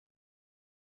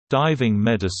Diving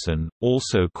medicine,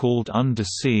 also called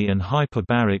undersea and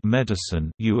hyperbaric medicine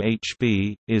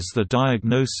 (UHB), is the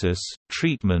diagnosis,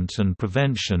 treatment and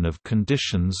prevention of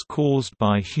conditions caused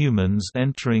by humans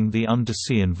entering the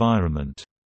undersea environment.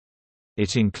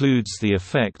 It includes the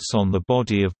effects on the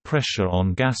body of pressure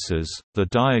on gases, the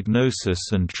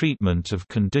diagnosis and treatment of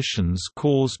conditions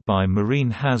caused by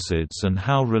marine hazards, and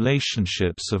how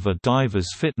relationships of a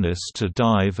diver's fitness to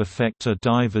dive affect a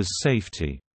diver's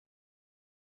safety.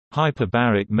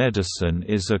 Hyperbaric medicine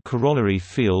is a corollary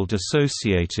field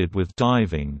associated with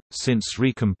diving, since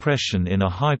recompression in a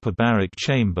hyperbaric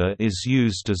chamber is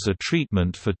used as a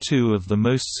treatment for two of the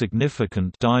most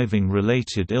significant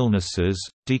diving-related illnesses,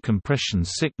 decompression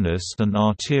sickness and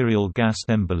arterial gas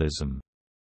embolism.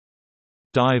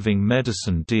 Diving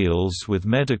medicine deals with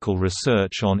medical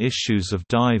research on issues of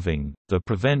diving, the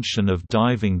prevention of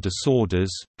diving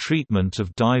disorders, treatment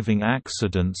of diving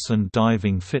accidents and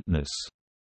diving fitness.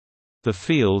 The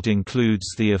field includes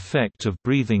the effect of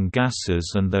breathing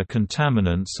gases and their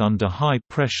contaminants under high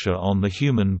pressure on the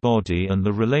human body and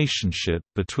the relationship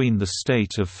between the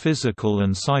state of physical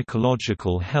and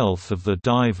psychological health of the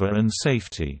diver and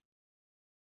safety.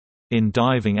 In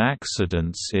diving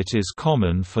accidents, it is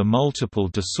common for multiple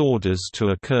disorders to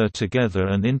occur together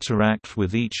and interact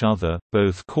with each other,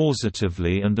 both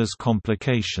causatively and as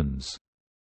complications.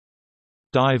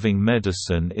 Diving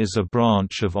medicine is a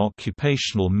branch of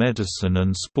occupational medicine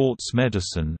and sports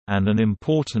medicine, and an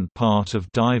important part of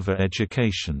diver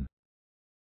education.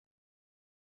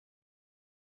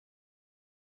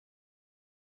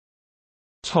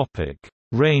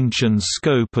 Range and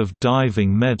scope of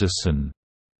diving medicine.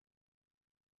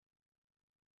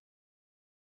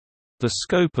 The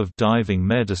scope of diving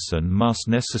medicine must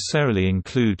necessarily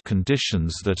include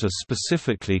conditions that are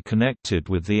specifically connected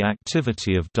with the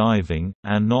activity of diving,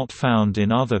 and not found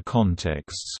in other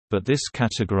contexts, but this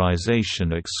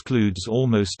categorization excludes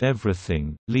almost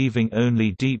everything, leaving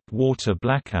only deep water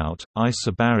blackout,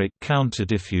 isobaric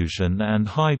counterdiffusion and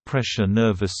high-pressure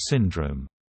nervous syndrome.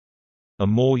 A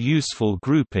more useful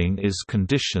grouping is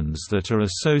conditions that are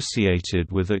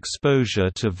associated with exposure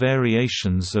to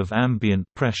variations of ambient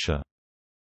pressure.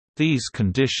 These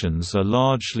conditions are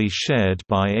largely shared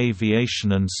by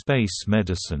aviation and space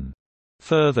medicine.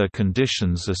 Further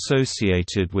conditions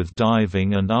associated with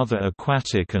diving and other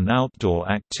aquatic and outdoor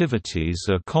activities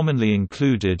are commonly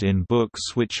included in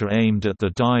books which are aimed at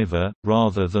the diver,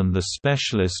 rather than the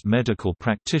specialist medical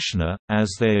practitioner,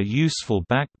 as they are useful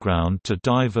background to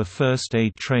diver first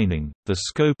aid training. The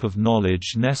scope of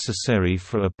knowledge necessary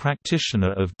for a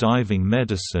practitioner of diving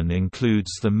medicine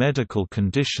includes the medical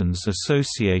conditions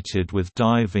associated with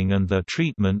diving and their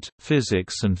treatment,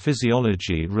 physics and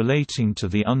physiology relating to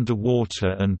the underwater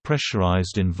and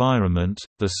pressurized environment,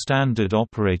 the standard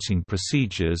operating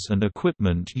procedures and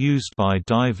equipment used by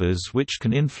divers which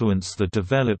can influence the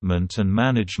development and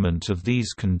management of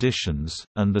these conditions,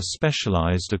 and the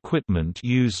specialized equipment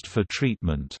used for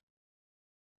treatment.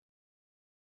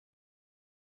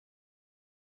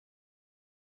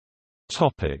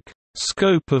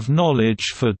 Scope of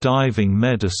knowledge for diving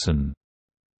medicine.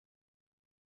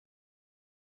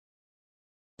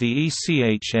 The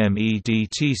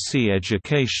ECHMEDTC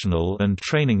Educational and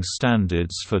Training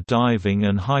Standards for Diving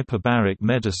and Hyperbaric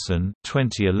Medicine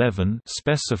 2011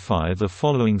 specify the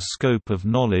following scope of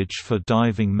knowledge for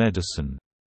diving medicine.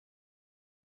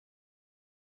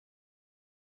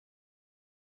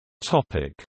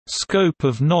 Scope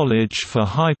of knowledge for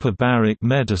hyperbaric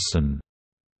medicine.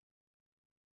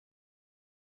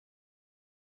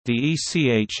 The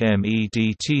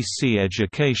ECHMEDTC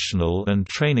Educational and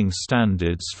Training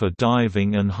Standards for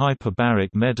Diving and Hyperbaric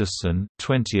Medicine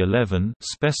 2011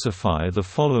 specify the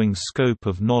following scope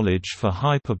of knowledge for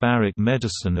hyperbaric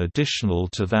medicine additional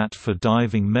to that for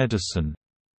diving medicine: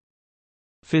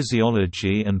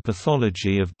 physiology and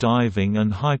pathology of diving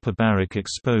and hyperbaric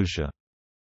exposure.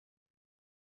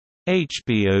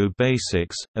 HBO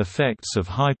basics, effects of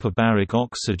hyperbaric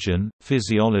oxygen,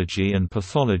 physiology and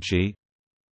pathology.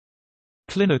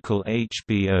 Clinical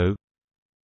HBO,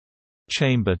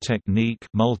 chamber technique,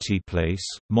 multiplace,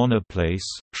 monoplace,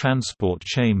 transport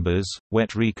chambers,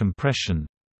 wet recompression.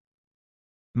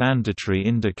 Mandatory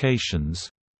indications.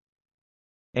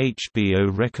 HBO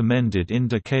recommended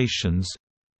indications.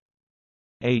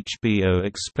 HBO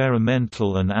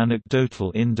experimental and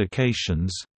anecdotal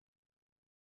indications.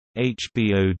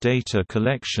 HBO data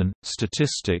collection,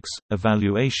 statistics,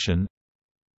 evaluation.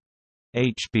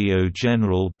 HBO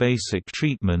general basic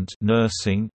treatment,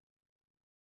 nursing.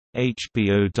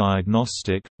 HBO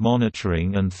diagnostic,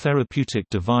 monitoring and therapeutic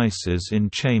devices in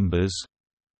chambers.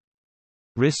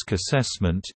 risk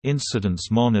assessment,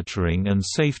 incidence monitoring and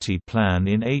safety plan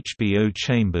in HBO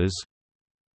chambers.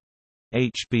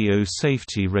 HBO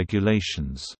safety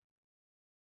regulations.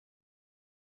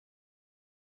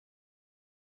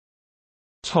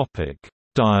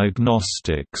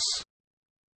 Diagnostics.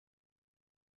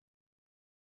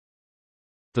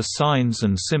 The signs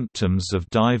and symptoms of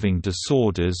diving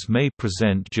disorders may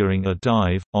present during a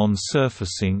dive, on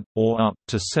surfacing, or up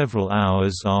to several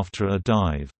hours after a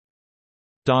dive.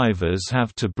 Divers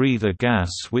have to breathe a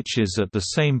gas which is at the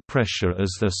same pressure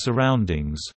as their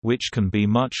surroundings, which can be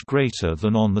much greater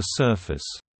than on the surface.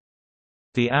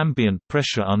 The ambient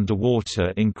pressure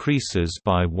underwater increases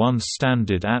by 1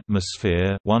 standard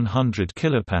atmosphere 100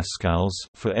 kilopascals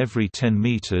for every 10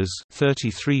 meters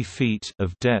 33 feet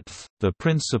of depth. The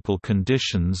principal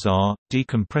conditions are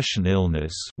decompression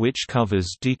illness, which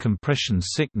covers decompression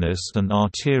sickness and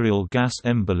arterial gas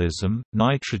embolism,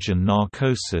 nitrogen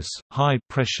narcosis, high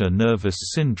pressure nervous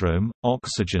syndrome,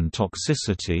 oxygen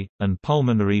toxicity, and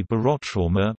pulmonary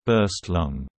barotrauma, burst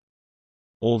lung.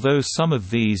 Although some of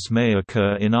these may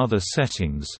occur in other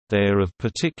settings, they are of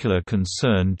particular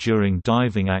concern during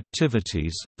diving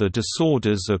activities. The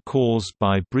disorders are caused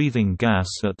by breathing gas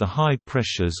at the high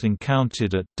pressures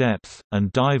encountered at depth,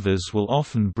 and divers will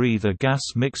often breathe a gas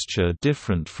mixture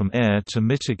different from air to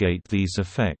mitigate these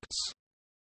effects.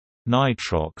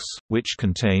 Nitrox, which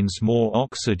contains more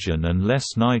oxygen and less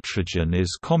nitrogen,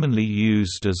 is commonly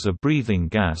used as a breathing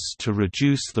gas to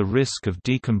reduce the risk of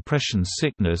decompression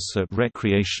sickness at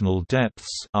recreational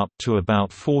depths up to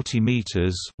about 40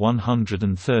 meters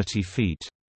 (130 feet).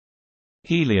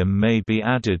 Helium may be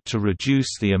added to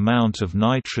reduce the amount of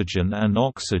nitrogen and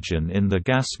oxygen in the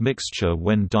gas mixture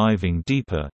when diving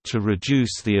deeper, to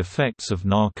reduce the effects of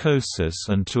narcosis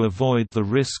and to avoid the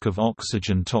risk of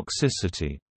oxygen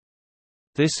toxicity.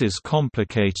 This is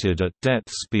complicated at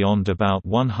depths beyond about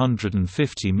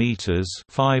 150 meters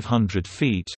 (500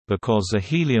 feet), because a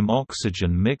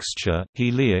helium-oxygen mixture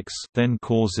then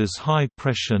causes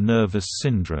high-pressure nervous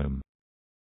syndrome.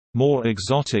 More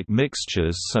exotic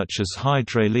mixtures such as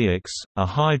hydraulics, a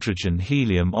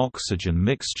hydrogen-helium-oxygen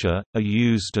mixture, are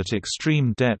used at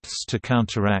extreme depths to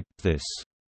counteract this.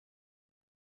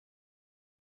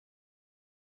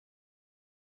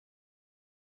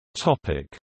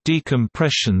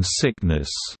 Decompression sickness.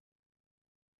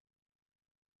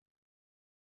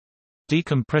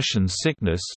 Decompression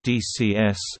sickness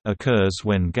 (DCS) occurs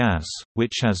when gas,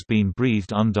 which has been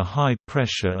breathed under high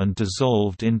pressure and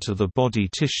dissolved into the body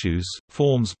tissues,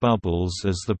 forms bubbles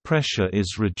as the pressure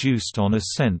is reduced on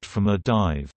ascent from a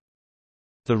dive.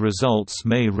 The results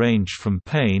may range from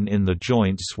pain in the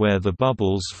joints where the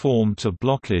bubbles form to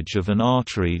blockage of an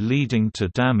artery leading to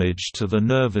damage to the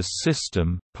nervous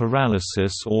system,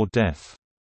 paralysis or death.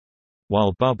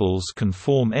 While bubbles can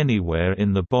form anywhere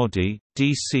in the body,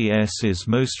 DCS is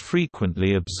most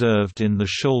frequently observed in the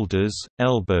shoulders,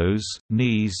 elbows,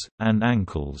 knees, and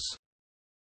ankles.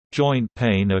 Joint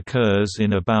pain occurs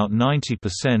in about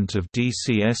 90% of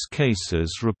DCS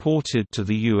cases reported to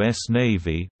the U.S.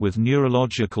 Navy, with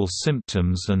neurological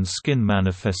symptoms and skin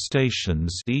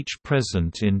manifestations each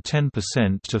present in 10%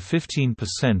 to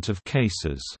 15% of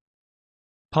cases.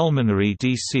 Pulmonary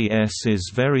DCS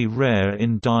is very rare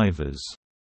in divers.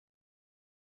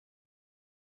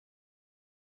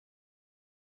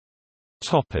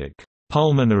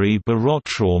 Pulmonary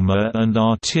barotrauma and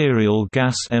arterial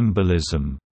gas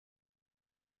embolism.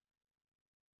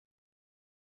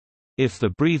 If the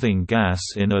breathing gas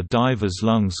in a diver's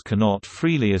lungs cannot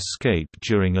freely escape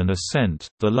during an ascent,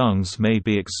 the lungs may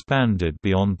be expanded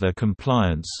beyond their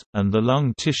compliance, and the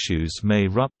lung tissues may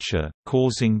rupture,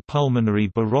 causing pulmonary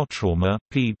barotrauma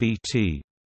 (PBT).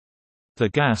 The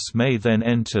gas may then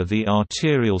enter the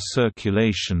arterial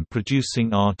circulation,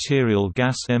 producing arterial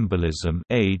gas embolism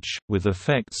 (AGE), with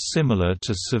effects similar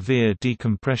to severe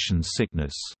decompression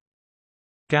sickness.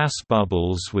 Gas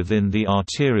bubbles within the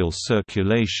arterial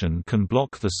circulation can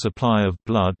block the supply of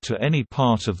blood to any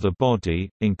part of the body,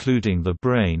 including the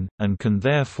brain, and can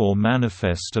therefore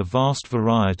manifest a vast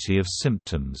variety of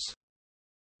symptoms.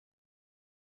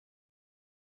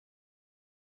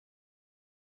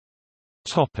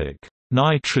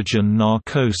 Nitrogen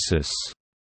narcosis.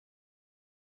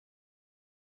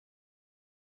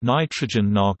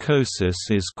 Nitrogen narcosis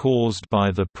is caused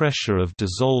by the pressure of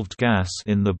dissolved gas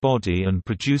in the body and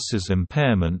produces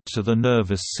impairment to the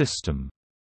nervous system.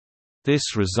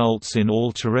 This results in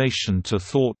alteration to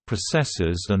thought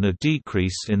processes and a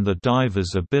decrease in the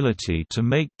diver's ability to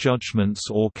make judgments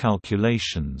or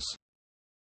calculations.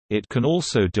 It can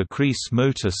also decrease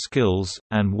motor skills,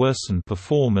 and worsen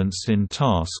performance in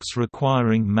tasks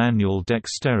requiring manual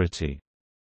dexterity.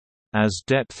 As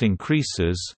depth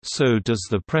increases, so does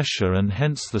the pressure and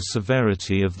hence the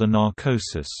severity of the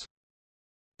narcosis.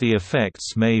 The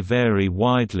effects may vary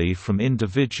widely from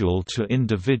individual to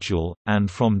individual, and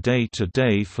from day to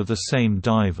day for the same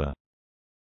diver.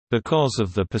 Because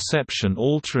of the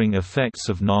perception-altering effects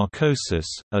of narcosis,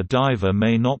 a diver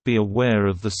may not be aware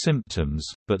of the symptoms,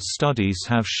 but studies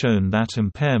have shown that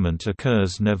impairment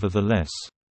occurs nevertheless.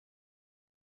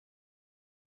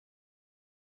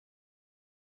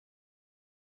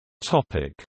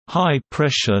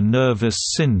 High-pressure nervous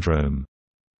syndrome.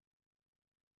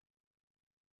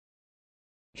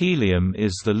 Helium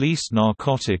is the least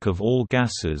narcotic of all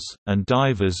gases, and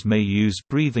divers may use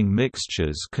breathing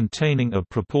mixtures containing a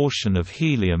proportion of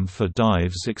helium for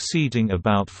dives exceeding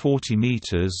about 40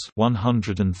 meters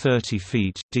 (130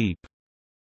 feet) deep.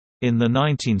 In the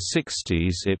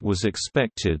 1960s it was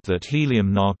expected that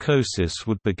helium narcosis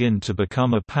would begin to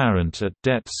become apparent at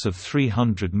depths of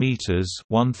 300 meters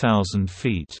 (1,000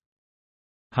 feet).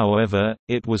 However,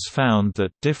 it was found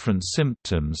that different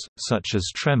symptoms, such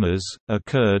as tremors,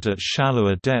 occurred at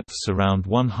shallower depths around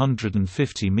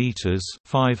 150 meters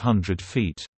 (500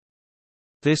 feet).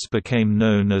 This became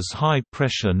known as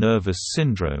high-pressure nervous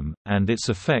syndrome, and its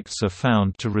effects are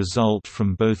found to result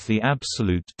from both the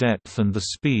absolute depth and the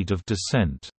speed of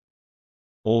descent.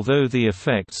 Although the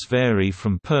effects vary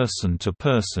from person to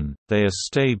person, they are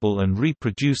stable and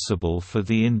reproducible for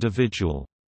the individual.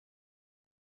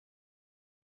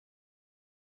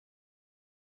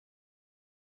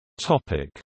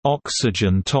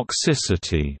 Oxygen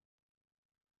toxicity.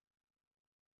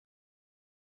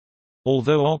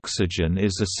 Although oxygen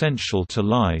is essential to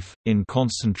life, in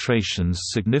concentrations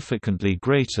significantly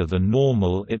greater than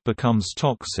normal it becomes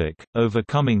toxic,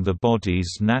 overcoming the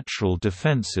body's natural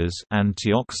defenses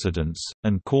antioxidants,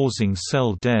 and causing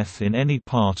cell death in any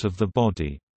part of the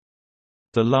body.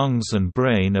 The lungs and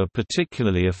brain are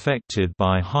particularly affected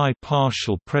by high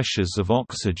partial pressures of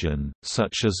oxygen,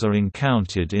 such as are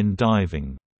encountered in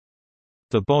diving.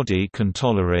 The body can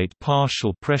tolerate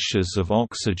partial pressures of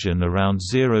oxygen around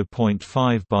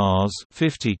 0.5 bars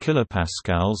 50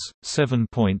 kilopascals,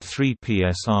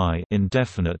 7.3 psi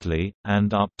indefinitely,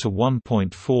 and up to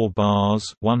 1.4 bars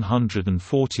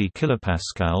 140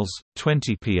 kilopascals,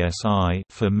 20 psi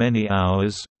for many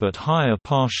hours, but higher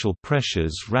partial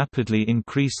pressures rapidly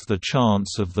increase the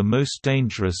chance of the most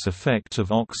dangerous effect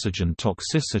of oxygen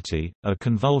toxicity, a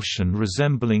convulsion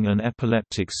resembling an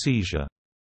epileptic seizure.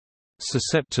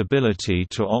 Susceptibility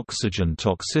to oxygen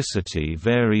toxicity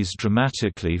varies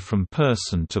dramatically from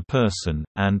person to person,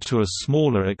 and to a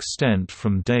smaller extent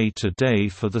from day to day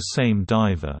for the same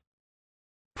diver.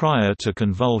 Prior to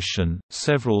convulsion,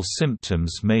 several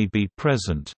symptoms may be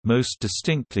present, most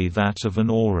distinctly that of an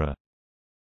aura.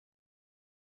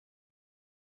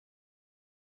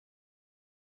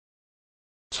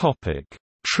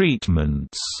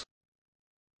 Treatments.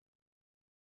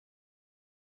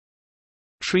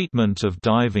 Treatment of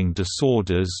diving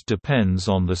disorders depends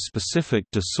on the specific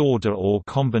disorder or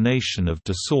combination of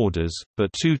disorders,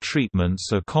 but two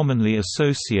treatments are commonly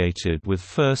associated with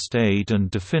first aid and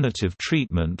definitive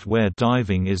treatment where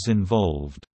diving is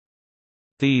involved.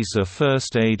 These are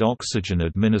first aid oxygen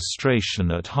administration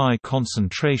at high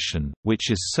concentration, which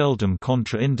is seldom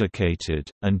contraindicated,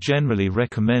 and generally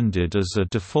recommended as a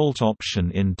default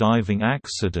option in diving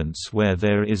accidents where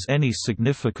there is any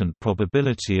significant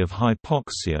probability of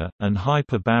hypoxia, and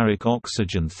hyperbaric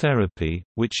oxygen therapy,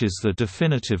 which is the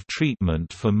definitive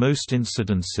treatment for most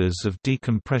incidences of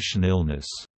decompression illness.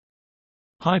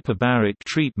 Hyperbaric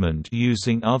treatment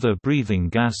using other breathing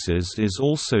gases is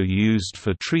also used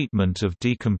for treatment of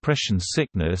decompression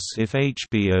sickness if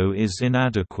HBO is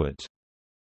inadequate.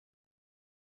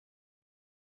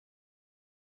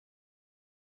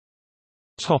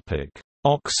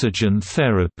 Oxygen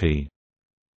therapy.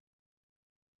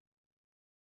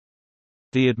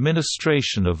 The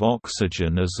administration of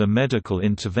oxygen as a medical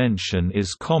intervention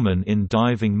is common in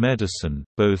diving medicine,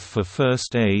 both for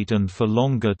first aid and for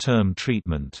longer-term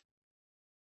treatment.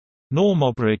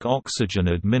 Normobaric oxygen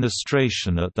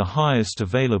administration at the highest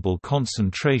available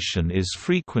concentration is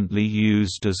frequently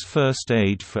used as first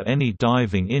aid for any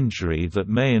diving injury that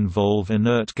may involve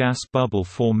inert gas bubble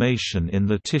formation in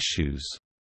the tissues.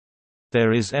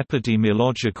 There is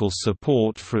epidemiological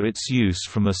support for its use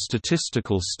from a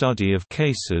statistical study of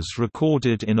cases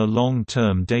recorded in a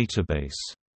long-term database.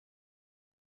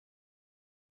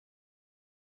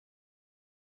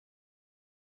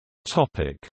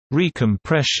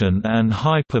 Recompression and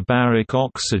hyperbaric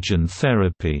oxygen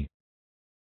therapy.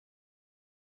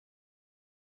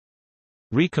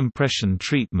 Recompression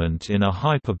treatment in a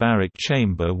hyperbaric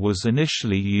chamber was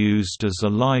initially used as a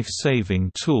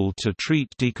life-saving tool to treat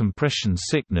decompression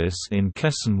sickness in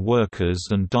caisson workers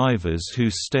and divers who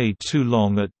stayed too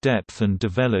long at depth and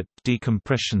developed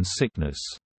decompression sickness.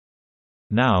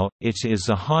 Now, it is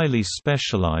a highly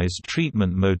specialized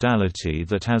treatment modality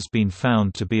that has been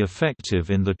found to be effective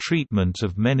in the treatment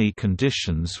of many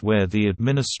conditions where the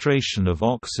administration of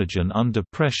oxygen under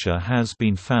pressure has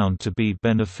been found to be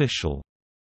beneficial.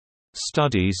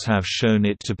 Studies have shown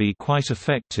it to be quite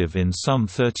effective in some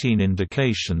 13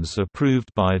 indications approved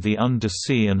by the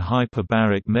Undersea and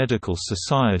Hyperbaric Medical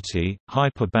Society.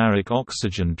 Hyperbaric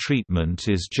oxygen treatment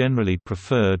is generally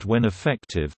preferred when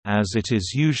effective, as it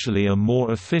is usually a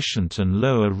more efficient and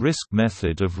lower risk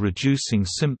method of reducing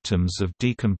symptoms of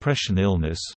decompression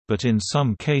illness, but in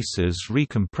some cases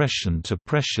recompression to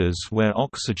pressures where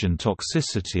oxygen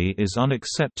toxicity is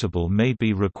unacceptable may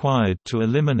be required to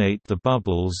eliminate the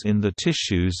bubbles in the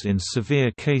tissues in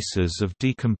severe cases of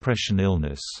decompression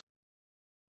illness.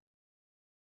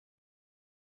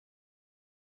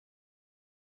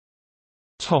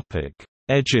 Topic: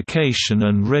 Education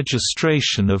and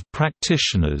registration of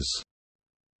practitioners.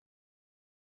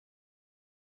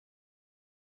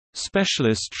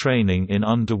 Specialist training in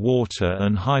underwater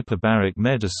and hyperbaric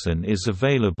medicine is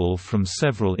available from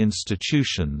several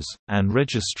institutions, and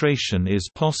registration is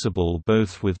possible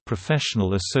both with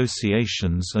professional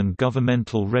associations and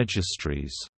governmental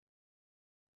registries.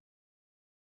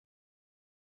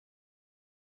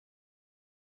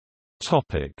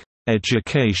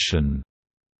 Education.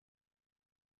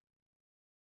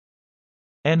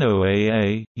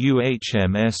 NOAA,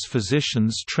 UHMS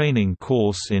Physicians Training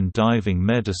Course in Diving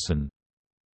Medicine.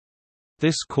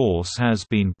 This course has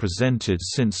been presented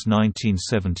since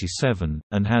 1977,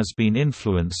 and has been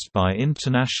influenced by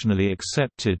internationally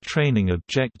accepted training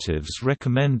objectives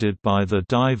recommended by the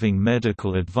Diving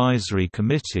Medical Advisory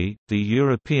Committee, the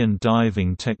European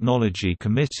Diving Technology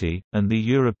Committee, and the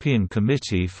European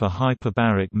Committee for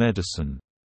Hyperbaric Medicine.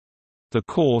 The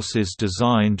course is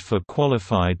designed for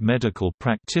qualified medical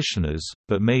practitioners,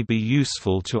 but may be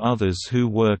useful to others who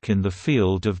work in the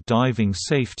field of diving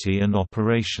safety and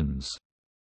operations.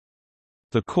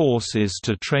 The course is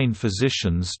to train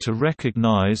physicians to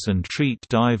recognize and treat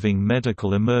diving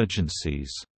medical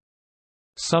emergencies.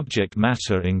 Subject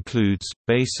matter includes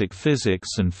basic physics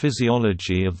and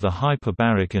physiology of the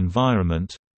hyperbaric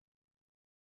environment,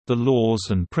 the laws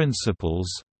and principles,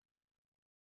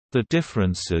 the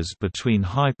differences between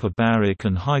hyperbaric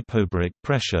and hypobaric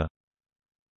pressure,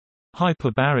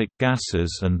 hyperbaric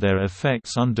gases and their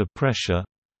effects under pressure,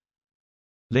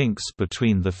 links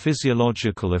between the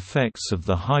physiological effects of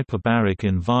the hyperbaric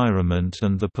environment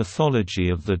and the pathology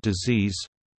of the disease,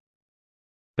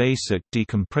 basic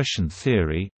decompression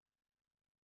theory,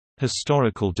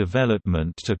 historical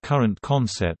development to current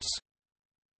concepts,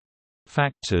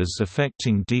 factors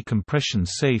affecting decompression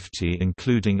safety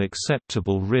including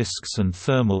acceptable risks and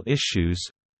thermal issues,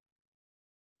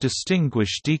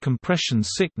 distinguish decompression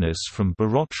sickness from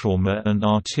barotrauma and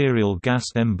arterial gas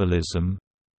embolism,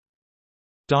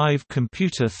 dive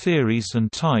computer theories and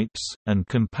types, and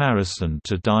comparison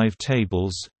to dive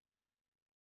tables,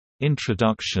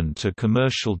 introduction to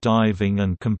commercial diving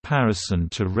and comparison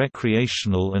to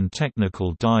recreational and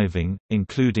technical diving,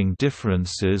 including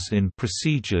differences in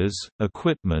procedures,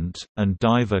 equipment, and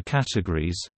diver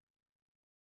categories,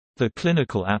 the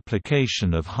clinical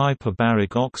application of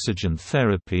hyperbaric oxygen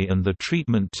therapy and the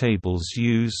treatment tables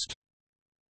used,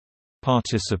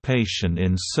 participation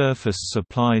in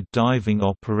surface-supplied diving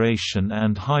operation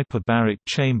and hyperbaric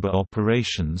chamber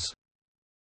operations,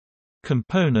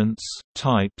 components,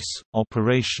 types,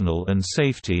 operational and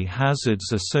safety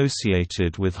hazards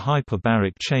associated with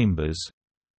hyperbaric chambers,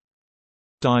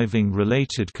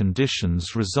 diving-related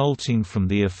conditions resulting from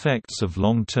the effects of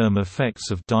long-term effects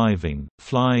of diving,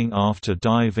 flying after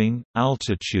diving,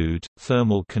 altitude,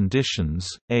 thermal conditions,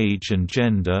 age and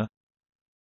gender,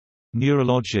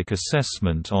 neurologic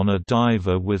assessment on a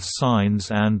diver with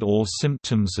signs and/or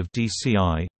symptoms of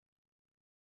DCI,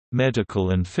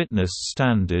 medical and fitness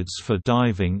standards for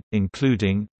diving,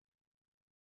 including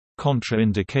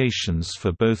contraindications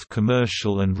for both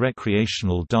commercial and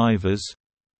recreational divers,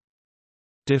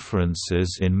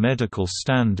 differences in medical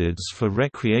standards for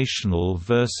recreational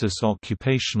versus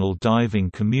occupational diving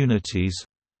communities,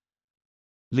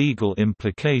 legal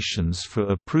implications for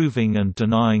approving and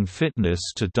denying fitness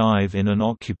to dive in an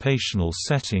occupational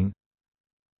setting,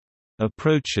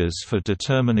 approaches for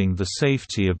determining the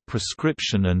safety of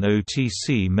prescription and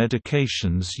OTC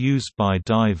medications used by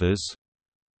divers,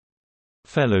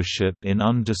 fellowship in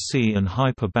undersea and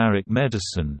hyperbaric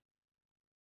medicine,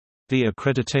 The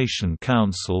Accreditation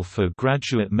Council for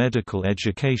Graduate Medical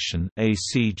Education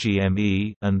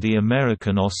 (ACGME) and the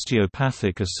American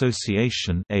Osteopathic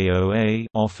Association (AOA)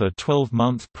 offer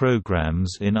 12-month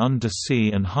programs in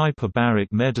undersea and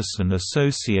hyperbaric medicine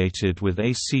associated with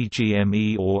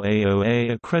ACGME or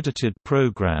AOA accredited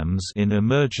programs in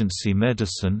emergency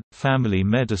medicine, family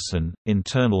medicine,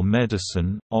 internal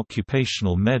medicine,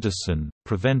 occupational medicine,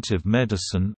 preventive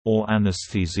medicine, or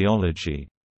anesthesiology.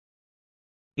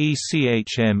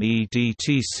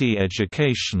 ECHMEDTC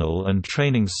Educational and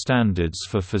Training Standards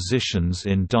for Physicians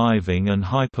in Diving and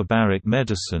Hyperbaric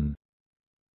Medicine.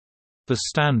 The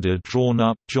standard drawn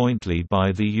up jointly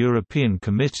by the European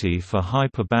Committee for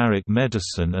Hyperbaric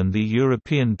Medicine and the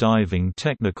European Diving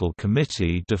Technical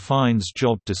Committee defines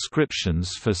job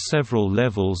descriptions for several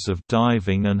levels of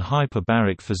diving and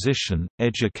hyperbaric physician.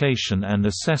 Education and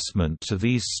assessment to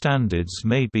these standards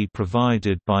may be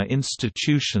provided by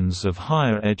institutions of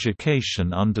higher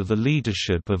education under the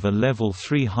leadership of a Level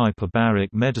 3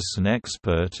 hyperbaric medicine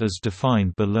expert as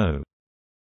defined below.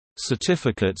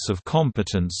 Certificates of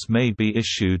competence may be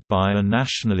issued by a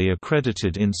nationally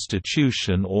accredited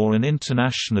institution or an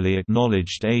internationally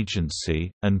acknowledged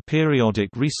agency, and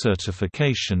periodic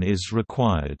recertification is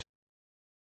required.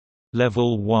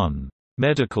 Level 1.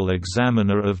 Medical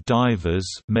Examiner of Divers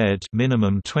 (MED),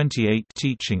 minimum 28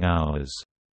 teaching hours.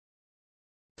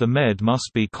 The MED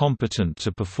must be competent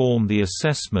to perform the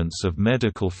assessments of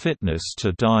medical fitness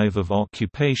to dive of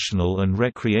occupational and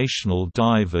recreational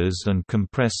divers and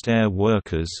compressed air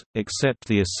workers, except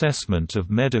the assessment of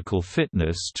medical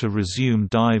fitness to resume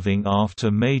diving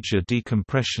after major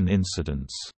decompression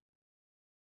incidents.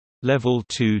 Level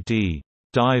 2D.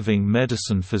 Diving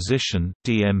Medicine Physician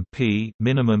 (DMP),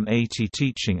 minimum 80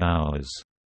 teaching hours.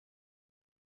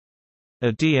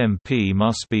 A DMP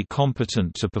must be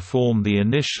competent to perform the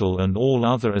initial and all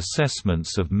other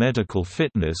assessments of medical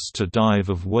fitness to dive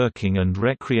of working and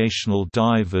recreational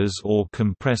divers or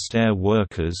compressed air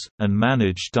workers, and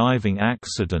manage diving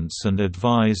accidents and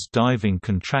advise diving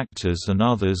contractors and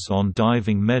others on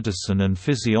diving medicine and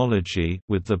physiology,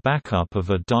 with the backup of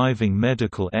a diving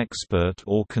medical expert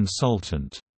or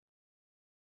consultant.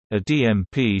 A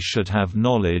DMP should have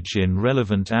knowledge in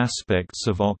relevant aspects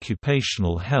of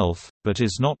occupational health, but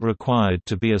is not required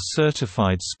to be a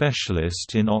certified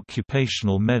specialist in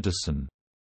occupational medicine.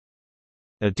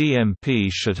 A DMP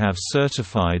should have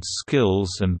certified skills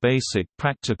and basic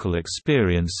practical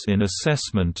experience in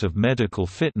assessment of medical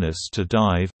fitness to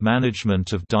dive,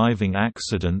 management of diving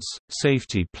accidents,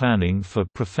 safety planning for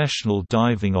professional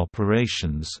diving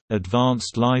operations,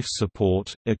 advanced life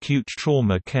support, acute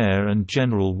trauma care and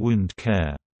general wound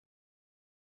care.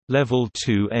 Level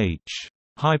 2H.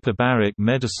 Hyperbaric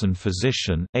Medicine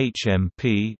Physician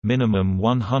 (HMP), minimum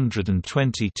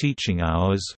 120 teaching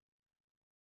hours.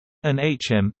 An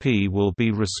HMP will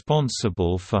be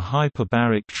responsible for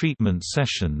hyperbaric treatment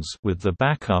sessions with the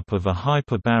backup of a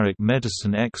hyperbaric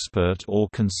medicine expert or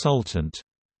consultant.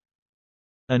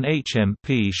 An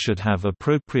HMP should have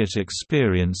appropriate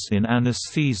experience in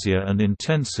anesthesia and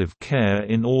intensive care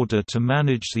in order to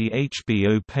manage the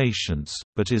HBO patients,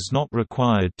 but is not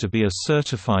required to be a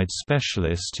certified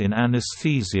specialist in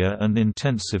anesthesia and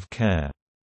intensive care.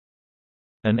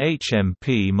 An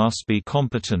HMP must be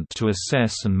competent to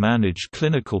assess and manage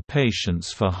clinical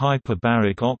patients for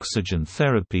hyperbaric oxygen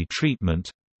therapy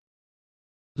treatment.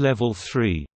 Level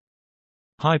 3.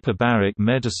 Hyperbaric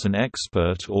medicine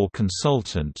expert or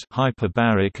consultant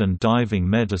hyperbaric and diving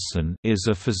medicine is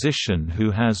a physician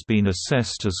who has been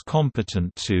assessed as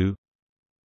competent to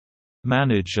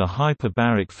manage a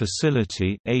hyperbaric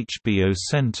facility (HBO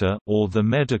center) or the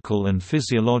medical and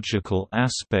physiological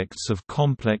aspects of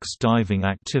complex diving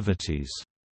activities.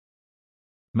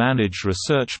 Manage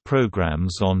research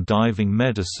programs on diving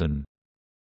medicine.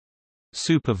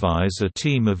 Supervise a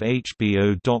team of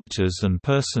HBO doctors and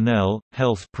personnel,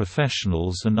 health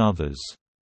professionals and others.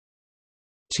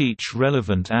 Teach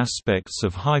relevant aspects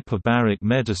of hyperbaric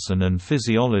medicine and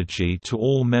physiology to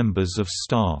all members of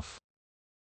staff.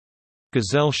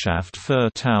 Gesellschaft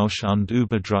für Tausch- und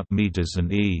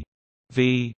Überdruckmedizin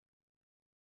e.V.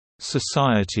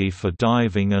 Society for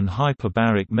Diving and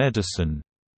Hyperbaric Medicine.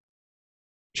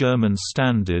 German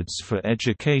standards for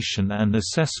education and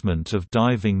assessment of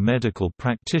diving medical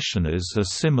practitioners are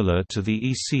similar to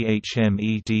the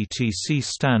ECHMEDTC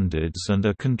standards and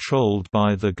are controlled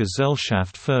by the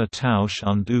Gesellschaft für Tausch-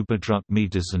 und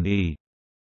Überdruckmedizin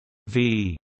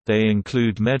e.V. They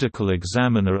include medical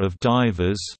examiner of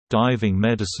divers, diving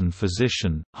medicine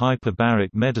physician, hyperbaric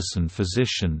medicine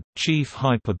physician, chief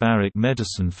hyperbaric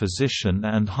medicine physician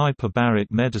and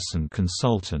hyperbaric medicine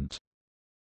consultant.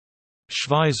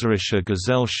 Schweizerische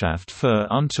Gesellschaft für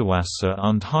Unterwasser-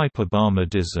 und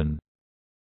Hyperbarmedizin,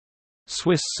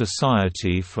 Swiss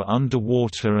Society for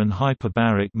Underwater and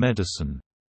Hyperbaric Medicine.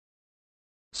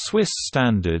 Swiss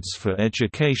standards for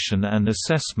education and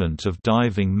assessment of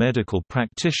diving medical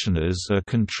practitioners are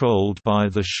controlled by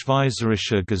the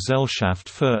Schweizerische Gesellschaft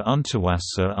für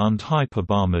Unterwasser- und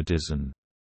Hyperbarmedizin.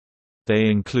 They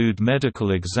include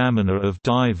medical examiner of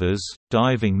divers,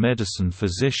 diving medicine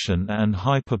physician and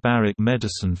hyperbaric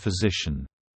medicine physician.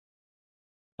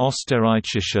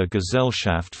 Österreichische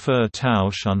Gesellschaft für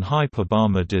Tausch- und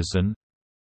Hyperbarmedizin,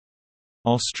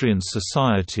 Austrian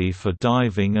Society for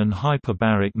Diving and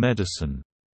Hyperbaric Medicine.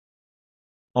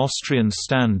 Austrian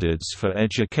standards for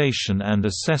education and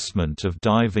assessment of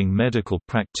diving medical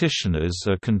practitioners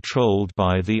are controlled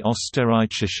by the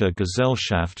Österreichische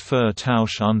Gesellschaft für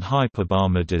Tausch- und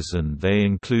Hyperbarmedizin. They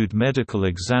include medical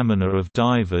examiner of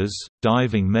divers,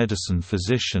 diving medicine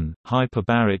physician,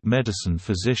 hyperbaric medicine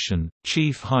physician,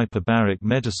 chief hyperbaric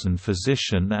medicine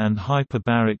physician and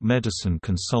hyperbaric medicine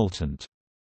consultant.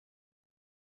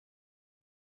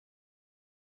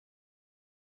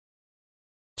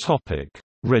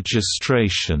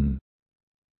 Registration.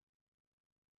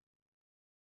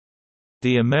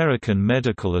 The American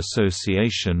Medical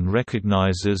Association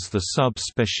recognizes the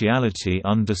subspecialty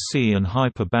undersea and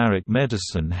hyperbaric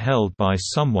medicine held by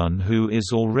someone who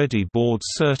is already board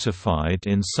certified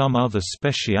in some other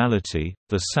specialty.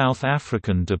 The South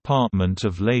African Department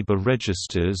of Labour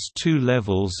registers 2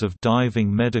 levels of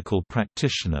diving medical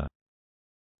practitioner.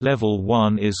 Level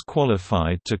 1 is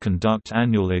qualified to conduct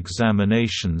annual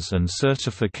examinations and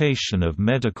certification of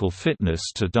medical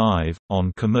fitness to dive,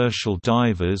 on commercial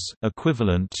divers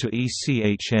equivalent to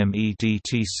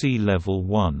ECHMEDTC Level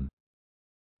 1.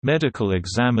 Medical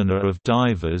examiner of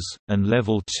divers, and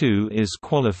Level 2 is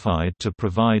qualified to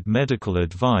provide medical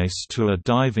advice to a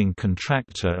diving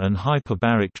contractor and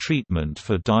hyperbaric treatment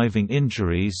for diving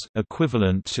injuries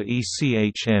equivalent to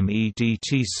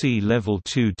ECHMEDTC Level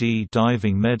 2D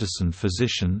diving medicine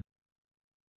physician.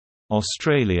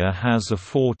 Australia has a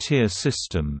 4-tier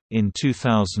system. In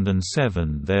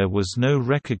 2007 there was no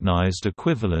recognised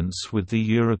equivalence with the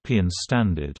European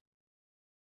standard.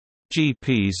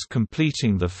 GPs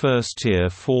completing the first-tier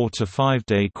 4 to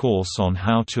 5-day course on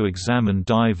how to examine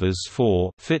divers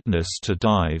for fitness to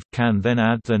dive can then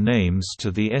add their names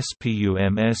to the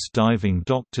SPUMS diving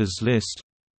doctors list.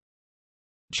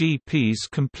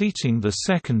 GPs completing the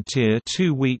second-tier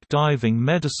 2-week diving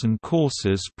medicine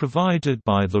courses provided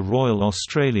by the Royal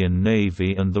Australian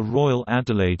Navy and the Royal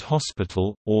Adelaide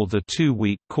Hospital, or the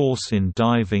 2-week course in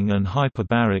diving and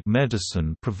hyperbaric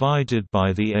medicine provided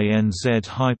by the ANZ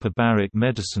Hyperbaric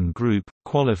Medicine Group,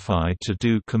 qualify to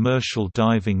do commercial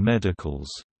diving medicals.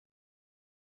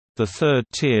 The third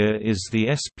tier is the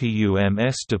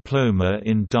SPUMS Diploma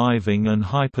in Diving and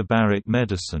Hyperbaric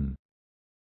Medicine.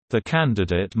 The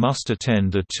candidate must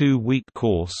attend a 2-week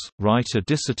course, write a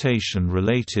dissertation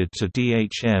related to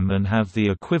DHM and have the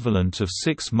equivalent of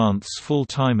 6 months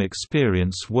full-time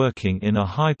experience working in a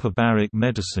hyperbaric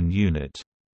medicine unit.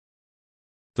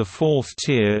 The fourth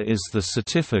tier is the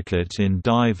Certificate in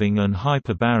Diving and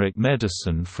Hyperbaric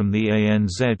Medicine from the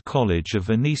ANZ College of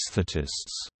Anaesthetists.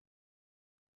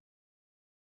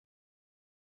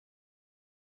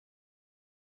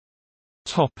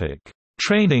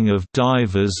 Training of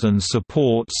divers and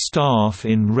support staff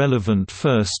in relevant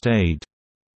first aid.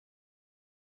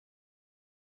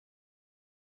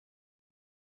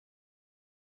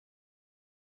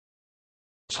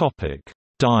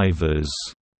 Divers.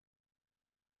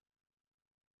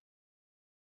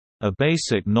 A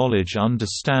basic knowledge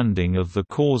understanding of the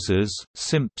causes,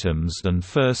 symptoms and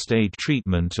first aid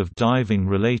treatment of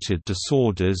diving-related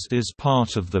disorders is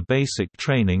part of the basic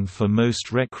training for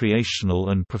most recreational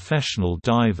and professional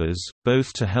divers,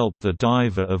 both to help the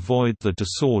diver avoid the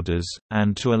disorders,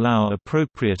 and to allow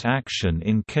appropriate action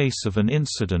in case of an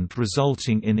incident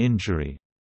resulting in injury.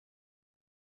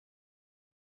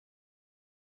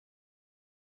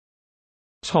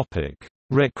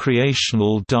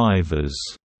 Recreational divers.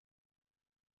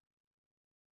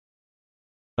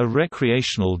 A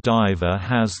recreational diver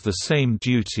has the same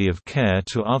duty of care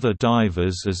to other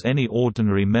divers as any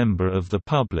ordinary member of the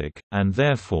public, and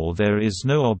therefore there is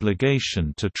no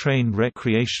obligation to train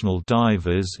recreational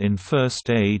divers in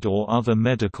first aid or other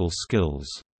medical skills.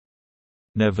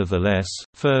 Nevertheless,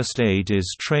 first aid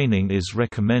training is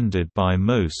recommended by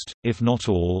most, if not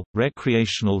all,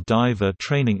 recreational diver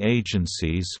training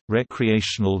agencies.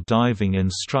 Recreational diving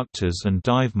instructors and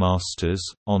divemasters,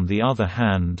 on the other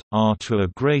hand, are to a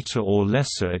greater or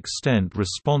lesser extent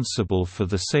responsible for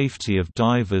the safety of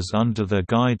divers under their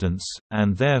guidance,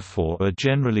 and therefore are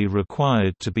generally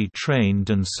required to be trained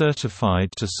and certified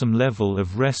to some level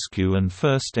of rescue and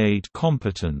first aid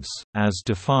competence, as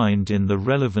defined in the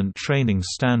relevant training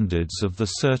standards of the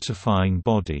certifying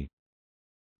body.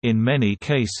 In many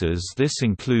cases this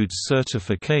includes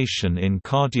certification in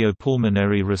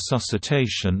cardiopulmonary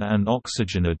resuscitation and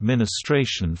oxygen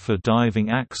administration for diving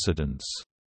accidents.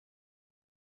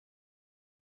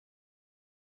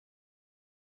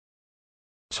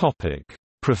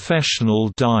 Professional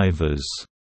divers.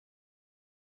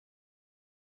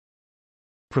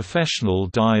 Professional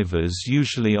divers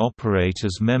usually operate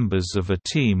as members of a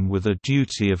team with a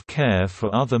duty of care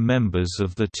for other members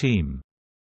of the team.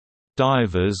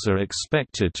 Divers are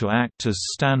expected to act as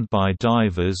standby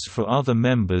divers for other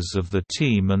members of the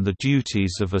team, and the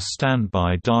duties of a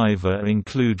standby diver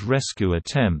include rescue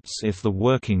attempts if the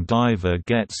working diver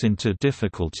gets into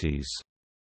difficulties.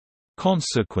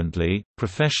 Consequently,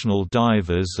 professional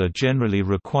divers are generally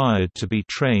required to be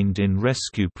trained in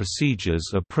rescue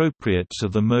procedures appropriate to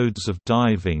the modes of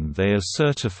diving they are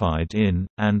certified in,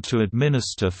 and to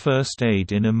administer first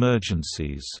aid in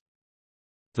emergencies.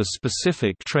 The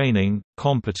specific training,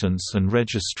 competence and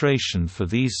registration for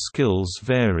these skills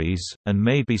varies, and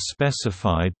may be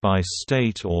specified by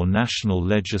state or national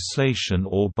legislation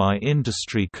or by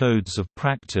industry codes of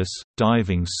practice.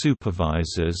 Diving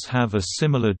supervisors have a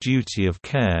similar duty of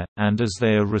care, and as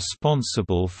they are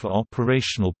responsible for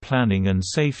operational planning and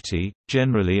safety,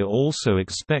 generally are also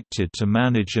expected to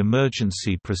manage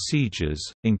emergency procedures,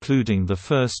 including the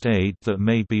first aid that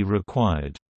may be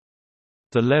required.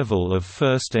 The level of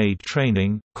first aid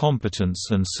training,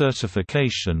 competence and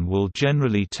certification will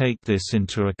generally take this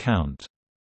into account.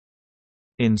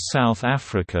 In South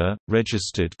Africa,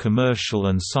 registered commercial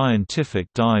and scientific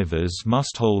divers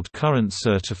must hold current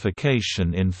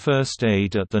certification in first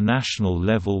aid at the national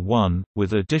level 1,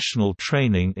 with additional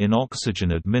training in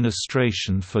oxygen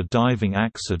administration for diving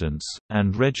accidents,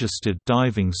 and registered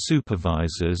diving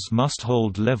supervisors must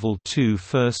hold level 2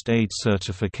 first aid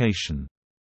certification.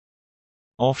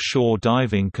 Offshore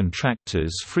diving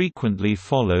contractors frequently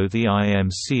follow the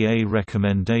IMCA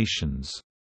recommendations.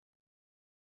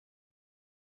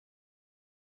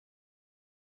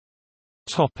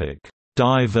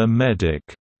 Diver medic.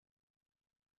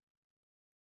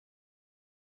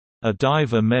 A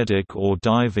diver medic or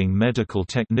diving medical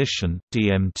technician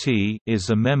 (DMT) is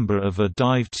a member of a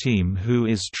dive team who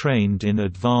is trained in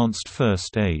advanced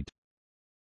first aid.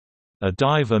 A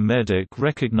diver medic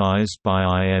recognized by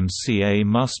IMCA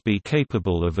must be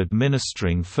capable of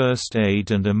administering first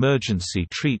aid and emergency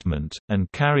treatment,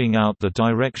 and carrying out the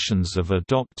directions of a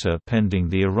doctor pending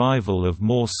the arrival of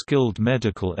more skilled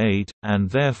medical aid, and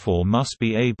therefore must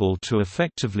be able to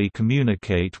effectively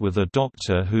communicate with a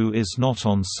doctor who is not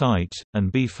on site,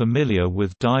 and be familiar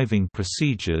with diving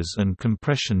procedures and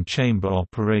compression chamber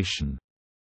operation.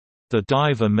 The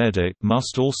diver medic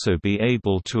must also be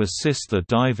able to assist the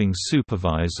diving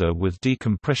supervisor with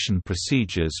decompression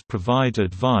procedures, provide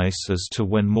advice as to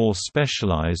when more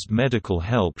specialized medical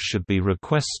help should be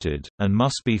requested, and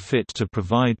must be fit to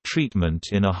provide treatment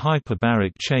in a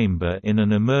hyperbaric chamber in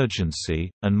an emergency,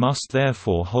 and must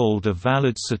therefore hold a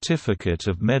valid certificate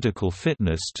of medical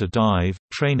fitness to dive.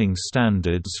 Training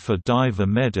standards for diver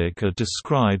medic are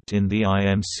described in the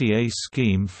IMCA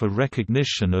scheme for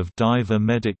recognition of diver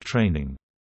medic training.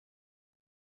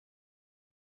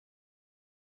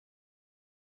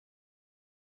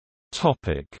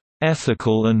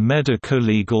 Ethical and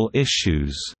medicolegal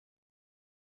issues.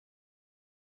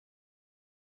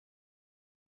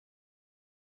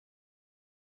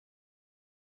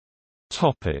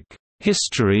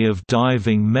 History of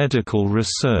diving medical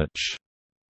research.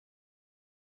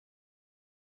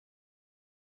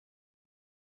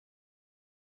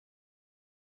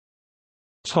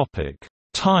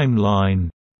 Timeline.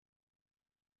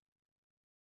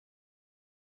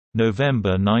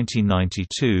 November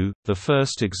 1992, the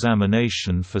first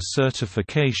examination for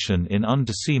certification in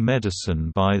undersea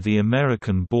medicine by the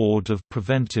American Board of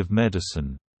Preventive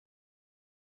Medicine.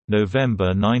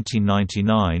 November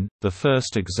 1999, the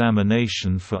first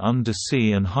examination for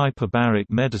undersea and hyperbaric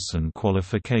medicine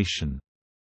qualification.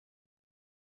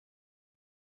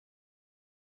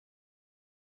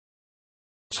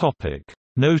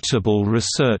 Notable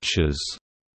researchers.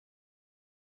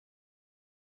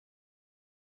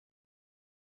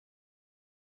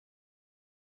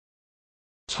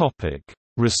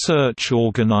 Research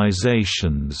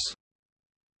organizations.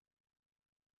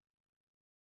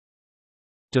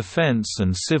 Defense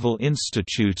and Civil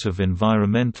Institute of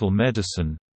Environmental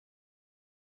Medicine.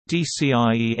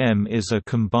 DCIEM is a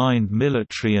combined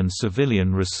military and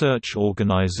civilian research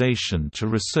organization to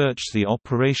research the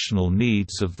operational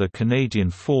needs of the Canadian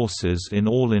Forces in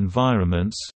all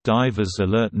environments. Divers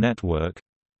Alert Network.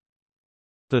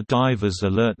 The Divers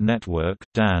Alert Network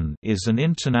 (DAN) is an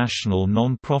international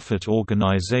non-profit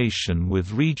organization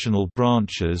with regional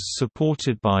branches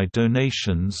supported by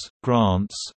donations,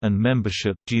 grants, and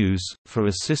membership dues, for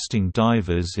assisting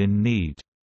divers in need.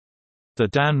 The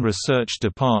DAN Research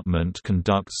Department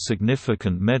conducts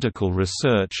significant medical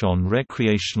research on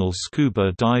recreational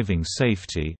scuba diving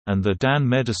safety, and the DAN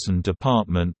Medicine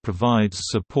Department provides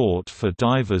support for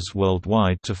divers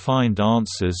worldwide to find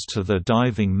answers to their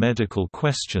diving medical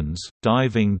questions.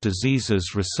 Diving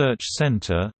Diseases Research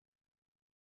Center.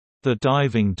 The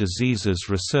Diving Diseases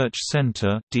Research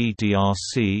Centre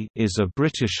 (DDRC) is a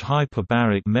British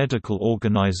hyperbaric medical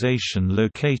organisation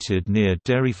located near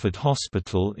Derryford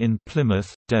Hospital in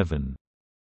Plymouth, Devon.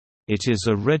 It is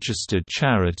a registered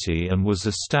charity and was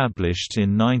established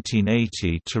in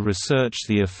 1980 to research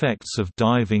the effects of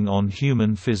diving on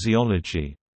human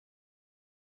physiology.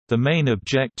 The main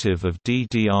objective of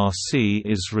DDRC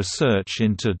is research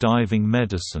into diving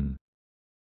medicine.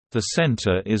 The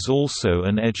center is also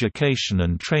an education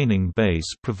and training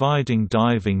base providing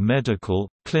diving medical,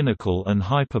 clinical and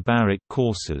hyperbaric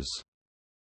courses.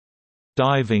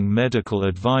 Diving Medical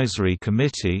Advisory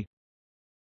Committee.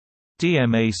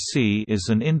 DMAC is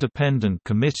an independent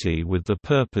committee with the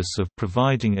purpose of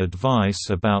providing advice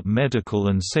about medical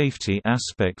and safety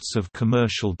aspects of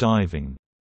commercial diving.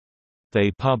 They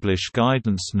publish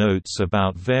guidance notes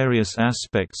about various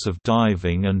aspects of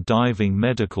diving and diving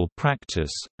medical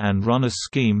practice, and run a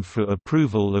scheme for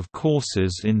approval of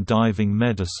courses in diving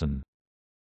medicine.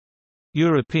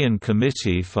 European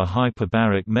Committee for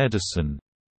Hyperbaric Medicine.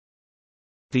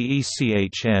 The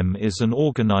ECHM is an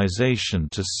organization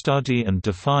to study and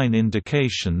define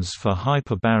indications for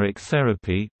hyperbaric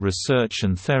therapy, research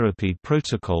and therapy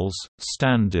protocols,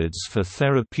 standards for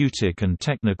therapeutic and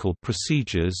technical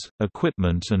procedures,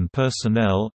 equipment and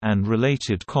personnel, and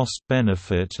related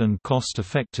cost-benefit and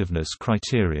cost-effectiveness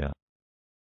criteria.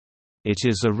 It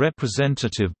is a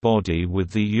representative body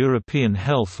with the European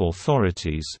health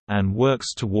authorities, and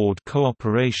works toward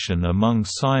cooperation among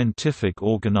scientific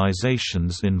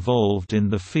organizations involved in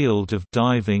the field of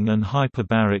diving and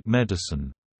hyperbaric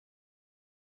medicine.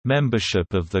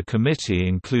 Membership of the committee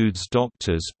includes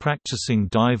doctors practicing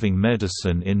diving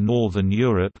medicine in Northern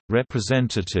Europe,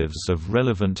 representatives of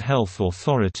relevant health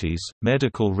authorities,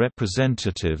 medical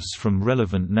representatives from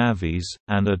relevant navies,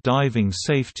 and a diving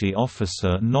safety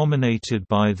officer nominated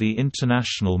by the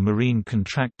International Marine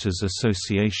Contractors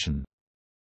Association.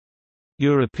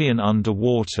 European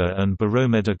Underwater and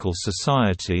Baromedical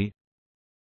Society.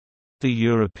 The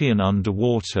European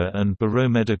Underwater and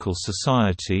Baromedical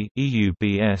Society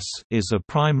 (EUBS) is a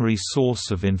primary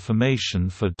source of information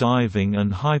for diving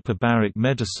and hyperbaric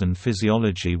medicine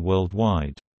physiology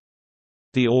worldwide.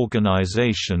 The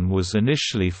organization was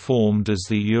initially formed as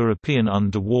the European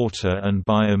Underwater and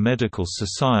Biomedical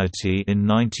Society in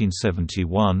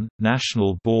 1971,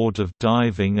 National Board of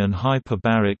Diving and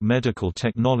Hyperbaric Medical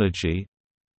Technology.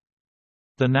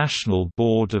 The National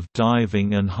Board of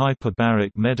Diving and Hyperbaric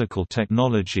Medical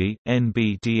Technology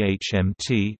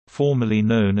 (NBDHMT), formerly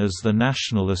known as the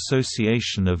National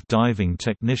Association of Diving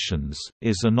Technicians,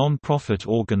 is a non-profit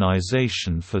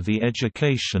organization for the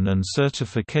education and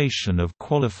certification of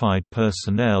qualified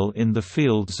personnel in the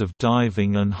fields of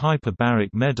diving and hyperbaric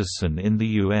medicine in the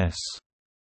U.S.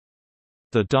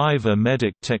 The Diver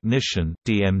Medic Technician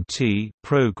 (DMT)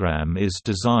 program is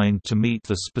designed to meet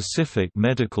the specific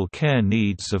medical care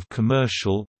needs of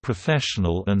commercial,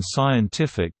 professional and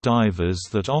scientific divers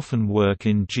that often work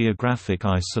in geographic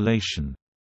isolation.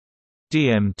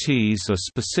 DMTs are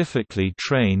specifically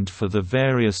trained for the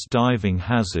various diving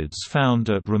hazards found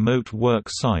at remote work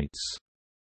sites.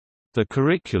 The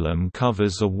curriculum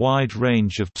covers a wide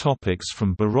range of topics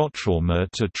from barotrauma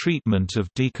to treatment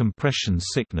of decompression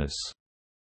sickness.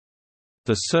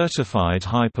 The Certified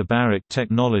Hyperbaric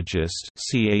Technologist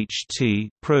 (CHT)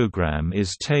 program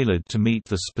is tailored to meet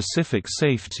the specific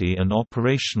safety and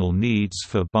operational needs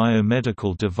for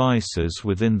biomedical devices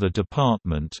within the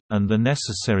department, and the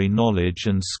necessary knowledge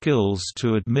and skills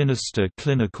to administer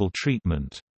clinical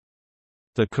treatment.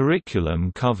 The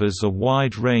curriculum covers a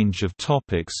wide range of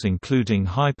topics including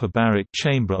hyperbaric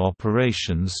chamber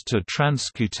operations to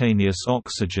transcutaneous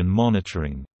oxygen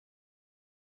monitoring.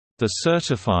 The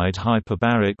Certified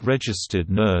Hyperbaric Registered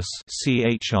Nurse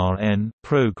 (CHRN)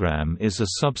 program is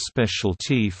a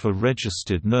subspecialty for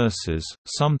registered nurses,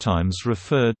 sometimes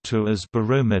referred to as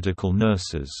baromedical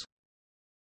nurses.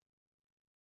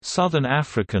 Southern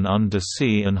African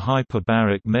Undersea and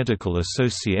Hyperbaric Medical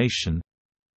Association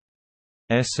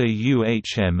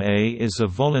SAUHMA is a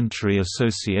voluntary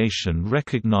association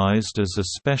recognized as a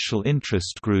special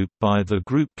interest group by the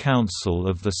Group Council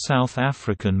of the South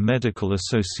African Medical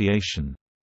Association.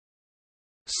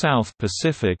 South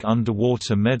Pacific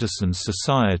Underwater Medicine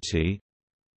Society.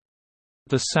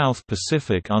 The South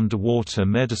Pacific Underwater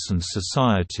Medicine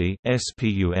Society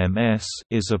 (SPUMS)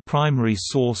 is a primary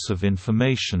source of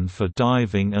information for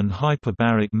diving and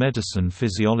hyperbaric medicine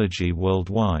physiology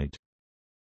worldwide.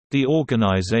 The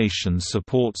organization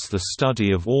supports the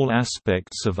study of all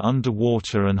aspects of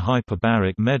underwater and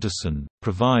hyperbaric medicine,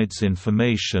 provides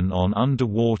information on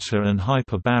underwater and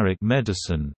hyperbaric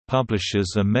medicine,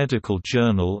 publishes a medical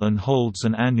journal and holds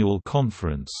an annual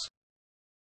conference.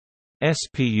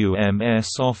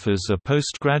 SPUMS offers a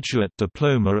postgraduate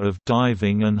diploma of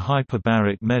diving and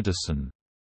hyperbaric medicine.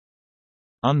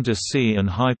 Undersea and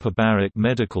Hyperbaric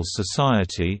Medical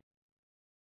Society.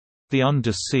 The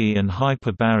Undersea and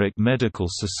Hyperbaric Medical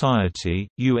Society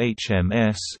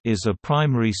 (UHMS) is a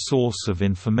primary source of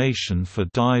information for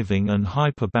diving and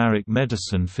hyperbaric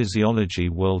medicine physiology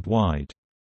worldwide.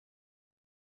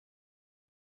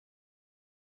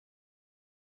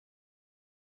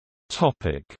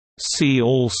 Topic: See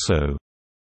also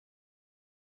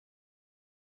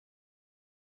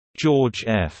George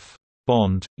F.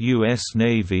 Bond, U.S.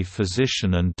 Navy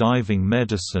physician and diving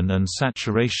medicine and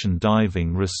saturation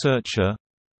diving researcher.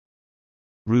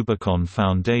 Rubicon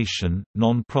Foundation,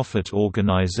 non-profit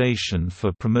organization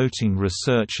for promoting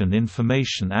research and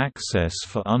information access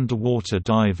for underwater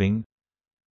diving.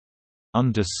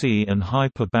 Undersea and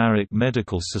Hyperbaric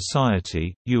Medical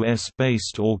Society,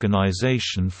 U.S.-based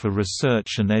organization for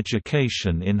research and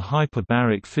education in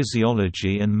hyperbaric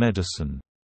physiology and medicine.